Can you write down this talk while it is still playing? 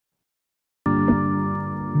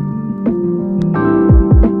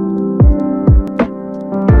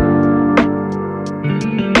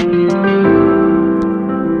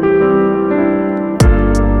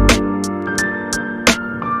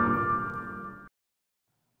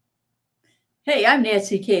Hey, I'm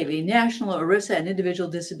Nancy Cavey, National ERISA and Individual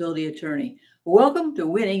Disability Attorney. Welcome to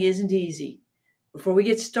Winning Isn't Easy. Before we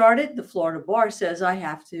get started, the Florida Bar says I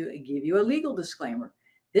have to give you a legal disclaimer.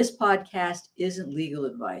 This podcast isn't legal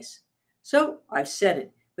advice. So I've said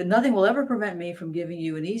it, but nothing will ever prevent me from giving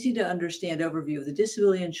you an easy to understand overview of the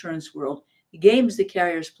disability insurance world, the games the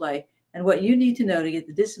carriers play, and what you need to know to get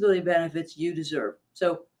the disability benefits you deserve.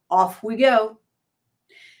 So off we go.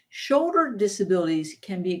 Shoulder disabilities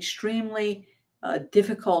can be extremely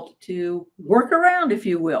difficult to work around, if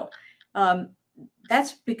you will.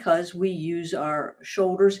 That's because we use our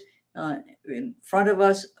shoulders in front of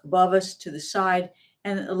us, above us, to the side,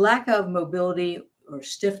 and a lack of mobility or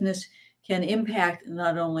stiffness can impact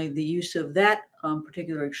not only the use of that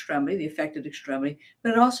particular extremity, the affected extremity,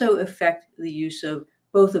 but it also affect the use of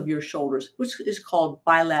both of your shoulders, which is called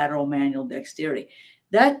bilateral manual dexterity.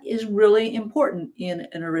 That is really important in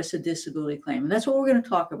an ERISA disability claim. And that's what we're going to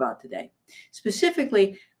talk about today.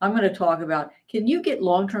 Specifically, I'm going to talk about, can you get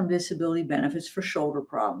long-term disability benefits for shoulder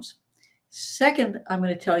problems? Second, I'm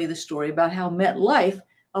going to tell you the story about how MetLife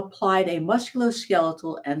applied a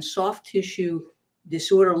musculoskeletal and soft tissue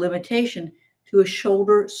disorder limitation to a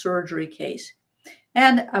shoulder surgery case.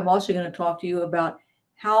 And I'm also going to talk to you about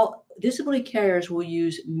how disability carriers will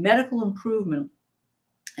use medical improvement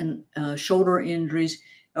and shoulder injuries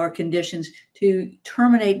or conditions to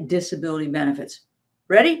terminate disability benefits.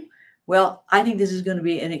 Ready? Well, I think this is going to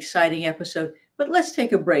be an exciting episode, but let's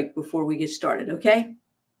take a break before we get started, okay?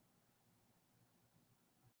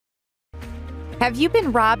 Have you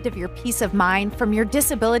been robbed of your peace of mind from your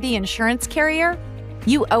disability insurance carrier?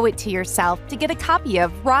 You owe it to yourself to get a copy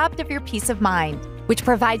of Robbed of Your Peace of Mind, which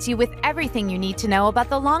provides you with everything you need to know about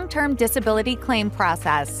the long-term disability claim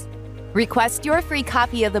process. Request your free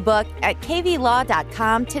copy of the book at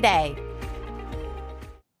caveylaw.com today.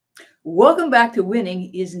 Welcome back to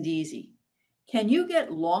Winning Isn't Easy. Can you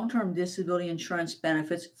get long-term disability insurance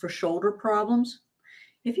benefits for shoulder problems?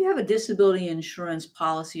 If you have a disability insurance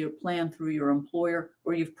policy or plan through your employer,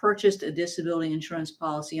 or you've purchased a disability insurance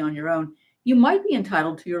policy on your own, you might be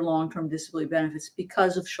entitled to your long-term disability benefits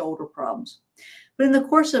because of shoulder problems. But in the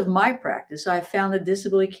course of my practice, I've found that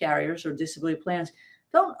disability carriers or disability plans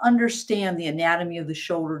don't understand the anatomy of the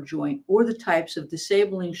shoulder joint or the types of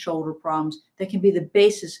disabling shoulder problems that can be the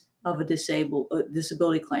basis of a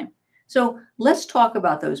disability claim. So let's talk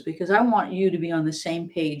about those because I want you to be on the same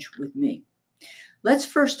page with me. Let's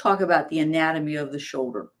first talk about the anatomy of the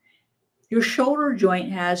shoulder. Your shoulder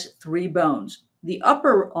joint has three bones. The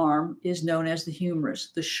upper arm is known as the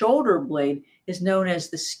humerus. The shoulder blade is known as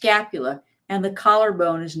the scapula, and the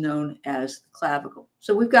collarbone is known as the clavicle.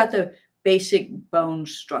 So we've got the basic bone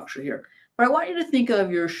structure here. But I want you to think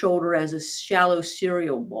of your shoulder as a shallow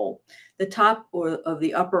cereal bowl. The top of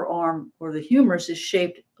the upper arm or the humerus is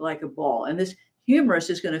shaped like a ball. And this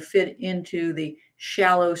humerus is going to fit into the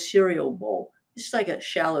shallow cereal bowl. It's like a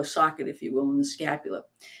shallow socket, if you will, in the scapula.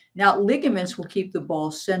 Now, ligaments will keep the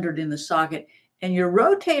ball centered in the socket, and your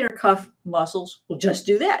rotator cuff muscles will just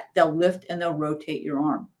do that. They'll lift and they'll rotate your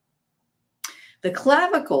arm. The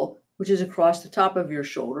clavicle, which is across the top of your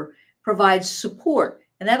shoulder, provides support,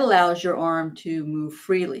 and that allows your arm to move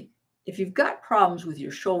freely. If you've got problems with your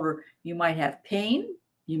shoulder, you might have pain,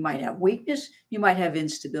 you might have weakness, you might have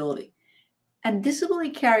instability. And disability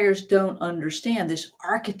carriers don't understand this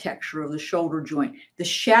architecture of the shoulder joint, the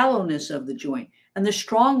shallowness of the joint, and the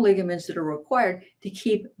strong ligaments that are required to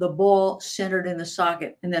keep the ball centered in the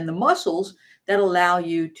socket, and then the muscles that allow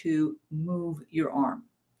you to move your arm.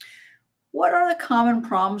 What are the common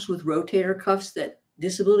problems with rotator cuffs that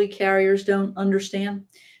disability carriers don't understand?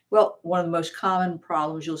 Well, one of the most common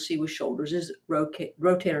problems you'll see with shoulders is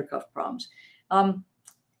rotator cuff problems.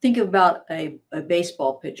 Think about a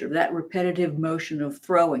baseball pitcher, that repetitive motion of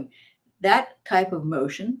throwing. That type of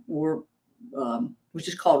motion, or which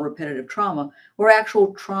is called repetitive trauma, or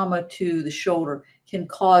actual trauma to the shoulder, can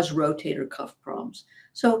cause rotator cuff problems.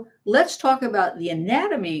 So let's talk about the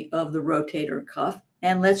anatomy of the rotator cuff,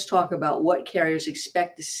 and let's talk about what carriers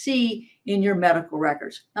expect to see in your medical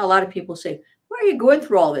records. Now, a lot of people say, why are you going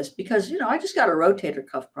through all this? Because, I just got a rotator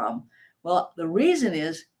cuff problem. Well, the reason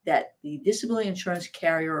is that the disability insurance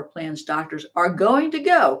carrier or plans doctors are going to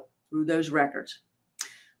go through those records.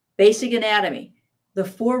 Basic anatomy. The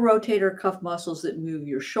four rotator cuff muscles that move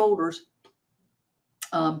your shoulders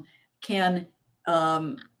can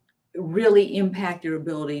really impact your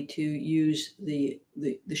ability to use the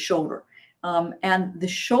shoulder. And the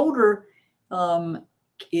shoulder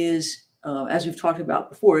is, as we've talked about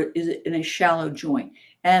before, is in a shallow joint.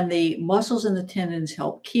 And the muscles and the tendons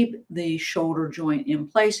help keep the shoulder joint in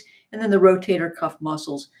place. And then the rotator cuff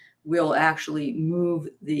muscles will actually move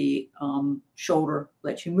the shoulder,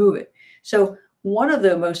 let you move it. So one of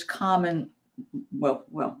the most common,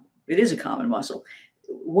 well, it is a common muscle.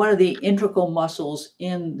 One of the integral muscles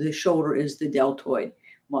in the shoulder is the deltoid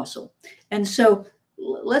muscle. And so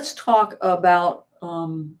let's talk about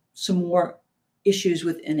some more issues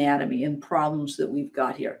with anatomy and problems that we've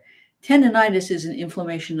got here. Tendinitis is an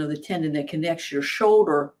inflammation of the tendon that connects your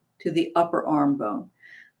shoulder to the upper arm bone.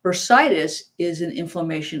 Bursitis is an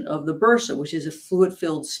inflammation of the bursa, which is a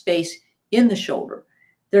fluid-filled space in the shoulder.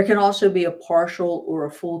 There can also be a partial or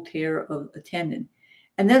a full tear of a tendon.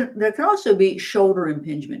 And then there can also be shoulder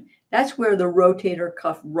impingement. That's where the rotator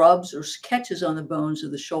cuff rubs or catches on the bones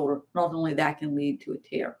of the shoulder. Not only that can lead to a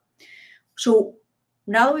tear. So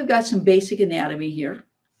now that we've got some basic anatomy here,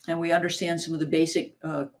 and we understand some of the basic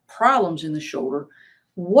problems in the shoulder,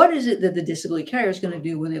 what is it that the disability carrier is going to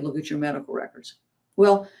do when they look at your medical records?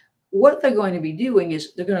 Well, what they're going to be doing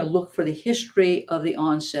is they're going to look for the history of the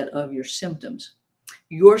onset of your symptoms.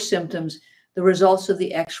 Your symptoms, the results of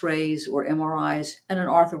the x-rays or MRIs, and an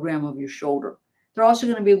arthrogram of your shoulder. They're also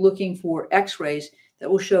going to be looking for x-rays that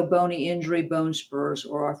will show bony injury, bone spurs,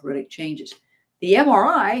 or arthritic changes. The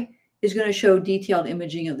MRI is going to show detailed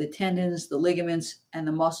imaging of the tendons, the ligaments, and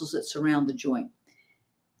the muscles that surround the joint.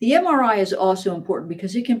 The MRI is also important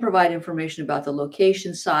because it can provide information about the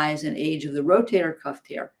location, size, and age of the rotator cuff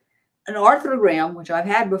tear. An arthrogram, which I've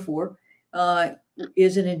had before,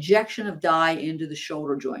 is an injection of dye into the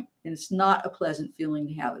shoulder joint, and it's not a pleasant feeling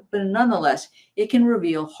to have it. But nonetheless, it can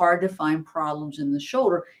reveal hard-to-find problems in the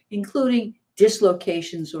shoulder, including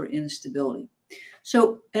dislocations or instability.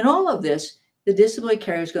 So in all of this, the disability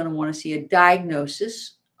carrier is going to want to see a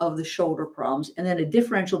diagnosis of the shoulder problems and then a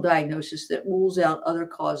differential diagnosis that rules out other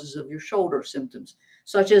causes of your shoulder symptoms,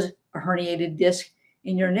 such as a herniated disc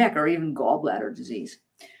in your neck or even gallbladder disease.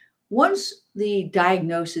 Once the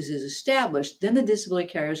diagnosis is established, then the disability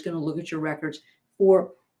carrier is going to look at your records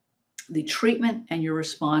for the treatment and your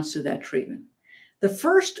response to that treatment. The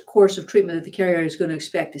first course of treatment that the carrier is going to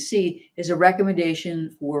expect to see is a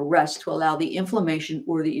recommendation for rest to allow the inflammation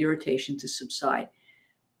or the irritation to subside.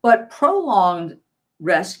 But prolonged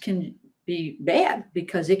rest can be bad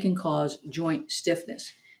because it can cause joint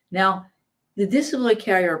stiffness. Now, the disability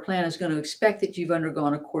carrier plan is going to expect that you've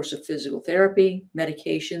undergone a course of physical therapy,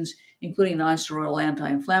 medications, including nonsteroidal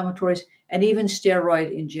anti-inflammatories, and even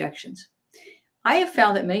steroid injections. I have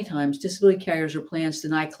found that many times disability carriers or plans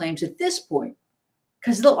deny claims at this point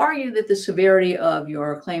because they'll argue that the severity of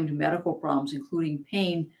your claimed medical problems, including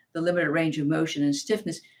pain, the limited range of motion, and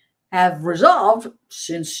stiffness, have resolved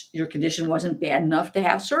since your condition wasn't bad enough to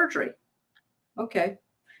have surgery. Okay,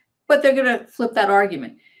 but they're going to flip that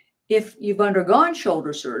argument. If you've undergone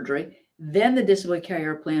shoulder surgery, then the disability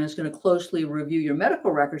carrier plan is going to closely review your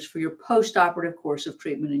medical records for your post-operative course of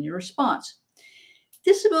treatment and your response.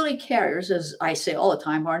 Disability carriers, as I say all the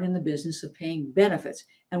time, aren't in the business of paying benefits.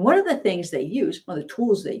 And one of the things they use, one of the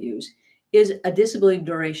tools they use, is a disability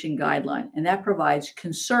duration guideline. And that provides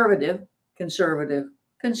conservative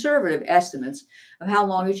estimates of how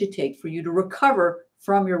long it should take for you to recover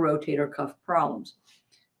from your rotator cuff problems.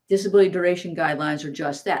 Disability duration guidelines are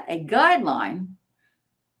just that, a guideline,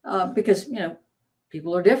 because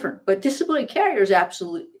people are different. But disability carriers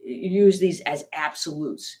absolutely use these as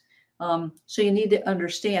absolutes. So you need to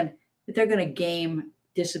understand that they're going to game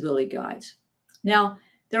disability guides. Now,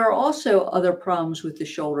 there are also other problems with the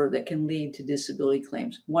shoulder that can lead to disability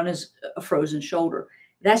claims. One is a frozen shoulder.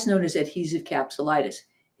 That's known as adhesive capsulitis.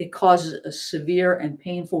 It causes a severe and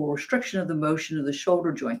painful restriction of the motion of the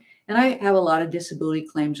shoulder joint. And I have a lot of disability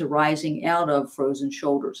claims arising out of frozen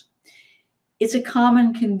shoulders. It's a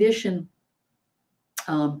common condition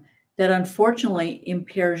that unfortunately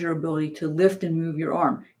impairs your ability to lift and move your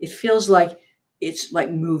arm. It feels like it's like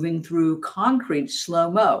moving through concrete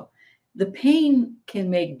slow-mo. The pain can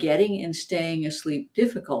make getting and staying asleep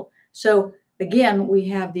difficult. So again, we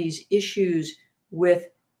have these issues with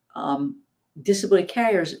disability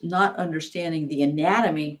carriers not understanding the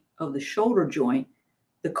anatomy of the shoulder joint,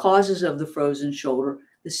 the causes of the frozen shoulder,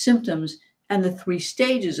 the symptoms, and the 3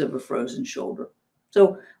 stages of a frozen shoulder.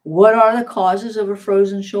 So what are the causes of a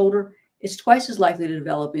frozen shoulder? It's twice as likely to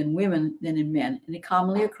develop in women than in men, and it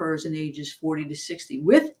commonly occurs in ages 40 to 60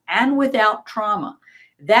 with and without trauma.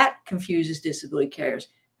 That confuses disability carriers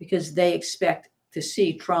because they expect to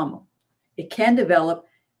see trauma. It can develop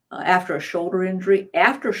after a shoulder injury,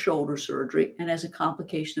 after shoulder surgery, and as a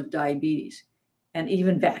complication of diabetes and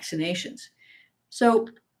even vaccinations. So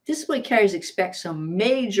disability carriers expect some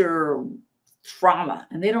major trauma,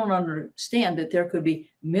 and they don't understand that there could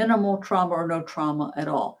be minimal trauma or no trauma at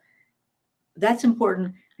all. That's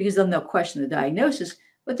important because then they'll question the diagnosis,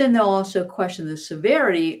 but but then they'll also question the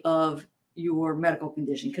severity of your medical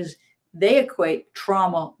condition because they equate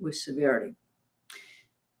trauma with severity.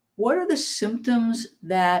 What are the symptoms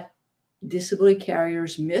that disability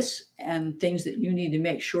carriers miss and things that you need to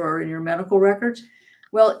make sure are in your medical records?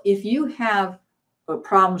 Well, if you have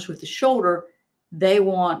problems with the shoulder, they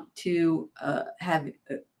want to have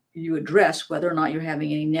you address whether or not you're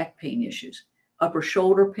having any neck pain issues, upper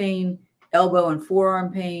shoulder pain, elbow and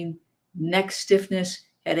forearm pain, neck stiffness,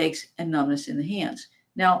 headaches, and numbness in the hands.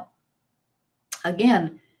 Now,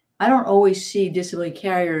 again, I don't always see disability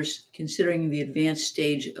carriers considering the advanced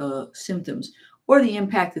stage symptoms or the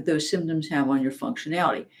impact that those symptoms have on your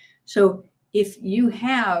functionality. So if you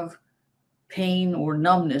have pain or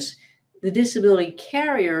numbness, the disability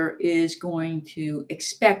carrier is going to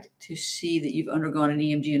expect to see that you've undergone an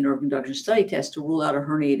EMG and nerve conduction study test to rule out a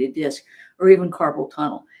herniated disc or even carpal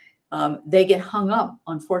tunnel. They get hung up,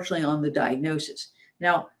 unfortunately, on the diagnosis.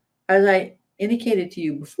 Now, as I indicated to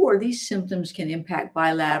you before, these symptoms can impact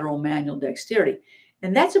bilateral manual dexterity,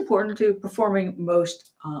 and that's important to performing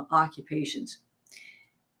most occupations.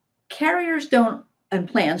 Carriers and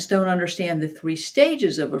plans don't understand the 3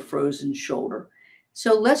 stages of a frozen shoulder.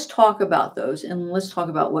 So let's talk about those, and let's talk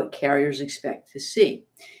about what carriers expect to see.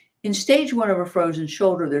 In stage 1 of a frozen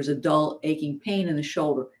shoulder, there's a dull, aching pain in the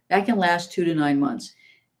shoulder. That can last 2 to 9 months.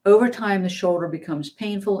 Over time, the shoulder becomes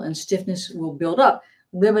painful and stiffness will build up,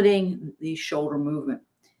 limiting the shoulder movement.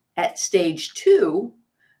 At stage 2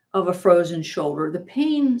 of a frozen shoulder, the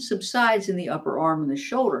pain subsides in the upper arm and the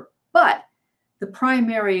shoulder, but the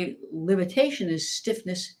primary limitation is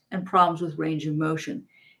stiffness and problems with range of motion.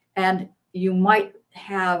 And you might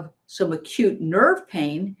have some acute nerve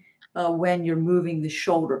pain when you're moving the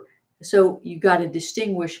shoulder. So you got to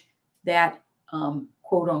distinguish that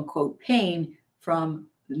quote unquote pain from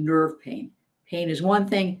nerve pain. Pain is one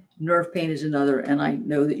thing, nerve pain is another, and I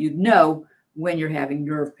know that you'd know when you're having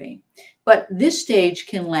nerve pain. But this stage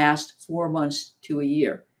can last 4 months to a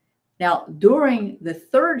year. Now, during the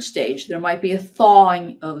 3rd stage, there might be a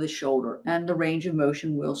thawing of the shoulder and the range of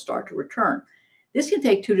motion will start to return. This can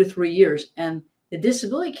take 2 to 3 years, and the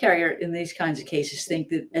disability carrier in these kinds of cases think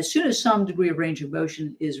that as soon as some degree of range of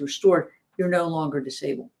motion is restored, you're no longer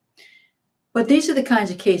disabled. But these are the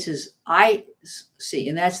kinds of cases I see,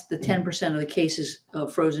 and that's the 10% of the cases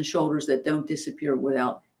of frozen shoulders that don't disappear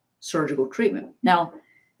without surgical treatment. Now,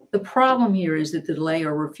 the problem here is that the delay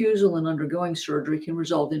or refusal in undergoing surgery can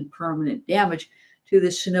result in permanent damage to the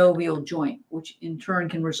synovial joint, which in turn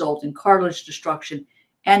can result in cartilage destruction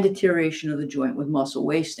and deterioration of the joint with muscle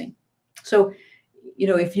wasting. So,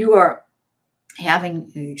 if you are having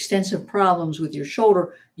extensive problems with your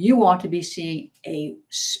shoulder, you want to be seeing a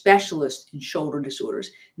specialist in shoulder disorders,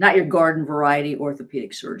 not your garden variety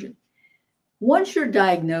orthopedic surgeon. Once your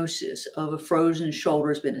diagnosis of a frozen shoulder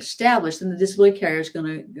has been established, then the disability carrier is going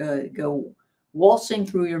to go waltzing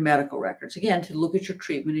through your medical records, again, to look at your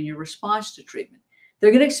treatment and your response to treatment.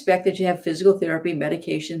 They're going to expect that you have physical therapy,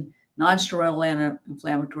 medication, non-steroidal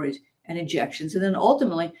anti-inflammatories, and injections. And then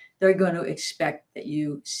ultimately, they're going to expect that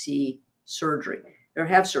you see surgery or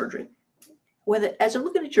have surgery. As they're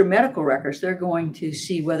looking at your medical records, they're going to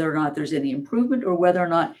see whether or not there's any improvement or whether or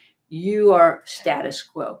not you are status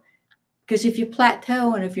quo. Because if you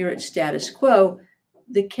plateau and if you're at status quo,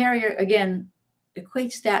 the carrier, again,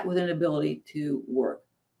 equates that with an ability to work,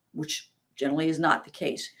 which generally is not the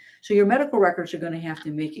case. So your medical records are going to have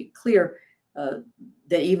to make it clear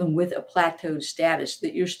that even with a plateaued status,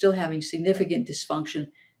 that you're still having significant dysfunction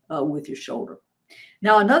with your shoulder.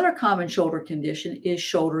 Now, another common shoulder condition is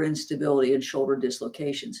shoulder instability and shoulder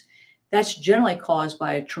dislocations. That's generally caused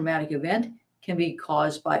by a traumatic event, can be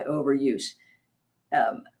caused by overuse.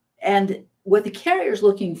 And what the carrier is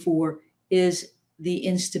looking for is the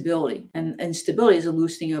instability. And instability is a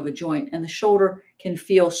loosening of a joint, and the shoulder can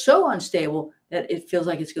feel so unstable that it feels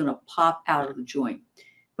like it's going to pop out of the joint.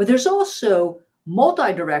 But there's also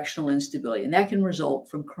multi-directional instability, and that can result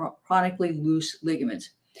from chronically loose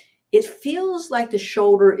ligaments. It feels like the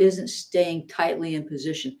shoulder isn't staying tightly in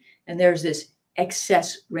position, and there's this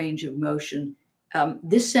excess range of motion.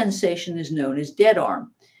 This sensation is known as dead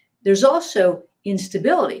arm. There's also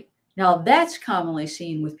instability. Now, that's commonly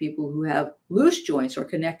seen with people who have loose joints or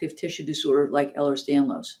connective tissue disorder like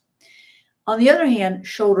Ehlers-Danlos. On the other hand,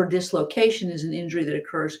 shoulder dislocation is an injury that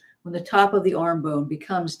occurs when the top of the arm bone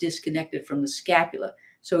becomes disconnected from the scapula.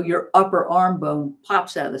 So your upper arm bone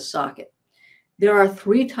pops out of the socket. There are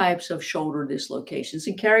 3 types of shoulder dislocations,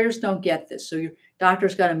 and carriers don't get this. So your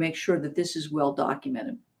doctor's got to make sure that this is well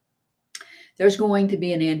documented. There's going to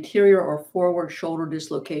be an anterior or forward shoulder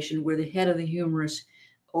dislocation where the head of the humerus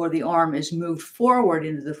or the arm is moved forward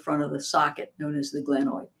into the front of the socket, known as the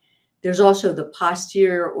glenoid. There's also the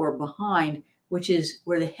posterior or behind, which is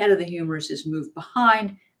where the head of the humerus is moved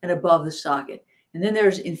behind and above the socket. And then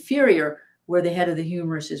there's inferior, where the head of the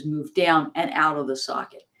humerus is moved down and out of the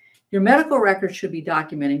socket. Your medical record should be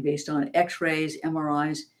documenting, based on x-rays,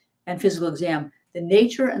 MRIs, and physical exam, the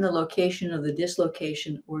nature and the location of the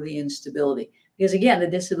dislocation or the instability. Because again, the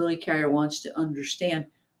disability carrier wants to understand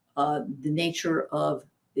the nature of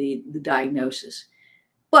the diagnosis.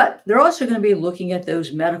 But they're also going to be looking at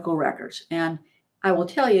those medical records. And I will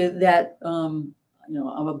tell you that, I'm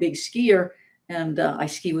a big skier, and I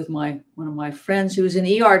ski with one of my friends who is an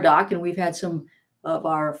ER doc, and we've had some of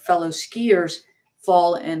our fellow skiers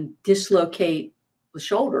fall and dislocate the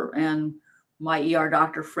shoulder, and my ER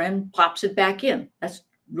doctor friend pops it back in. That's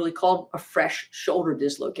really called a fresh shoulder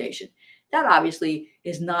dislocation. That obviously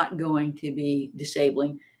is not going to be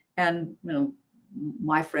disabling. And,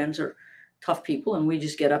 my friends are tough people, and we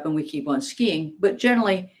just get up and we keep on skiing. But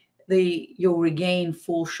generally, you'll regain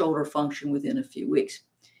full shoulder function within a few weeks.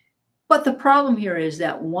 But the problem here is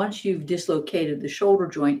that once you've dislocated the shoulder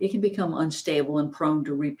joint, it can become unstable and prone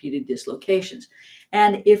to repeated dislocations.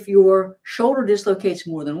 And if your shoulder dislocates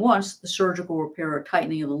more than once, the surgical repair or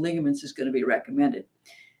tightening of the ligaments is going to be recommended.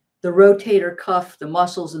 The rotator cuff, the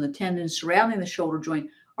muscles, and the tendons surrounding the shoulder joint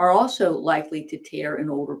are also likely to tear in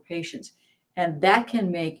older patients. And that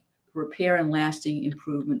can make repair and lasting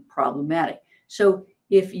improvement problematic. So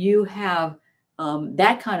if you have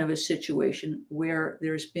that kind of a situation where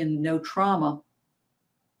there's been no trauma,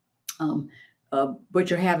 but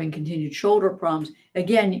you're having continued shoulder problems,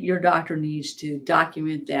 again, your doctor needs to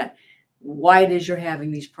document that, why it is you're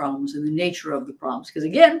having these problems and the nature of the problems. Because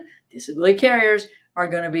again, disability carriers are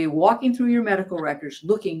going to be walking through your medical records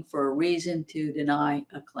looking for a reason to deny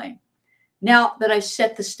a claim. Now that I've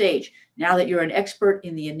set the stage, now that you're an expert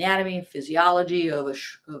in the anatomy and physiology of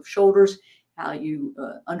shoulders, how you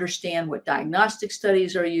understand what diagnostic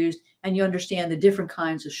studies are used, and you understand the different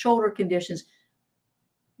kinds of shoulder conditions,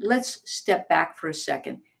 let's step back for a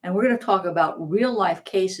second. And we're going to talk about real life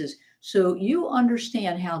cases so you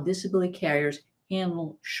understand how disability carriers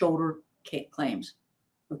handle shoulder claims.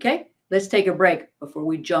 Okay, let's take a break before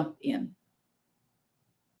we jump in.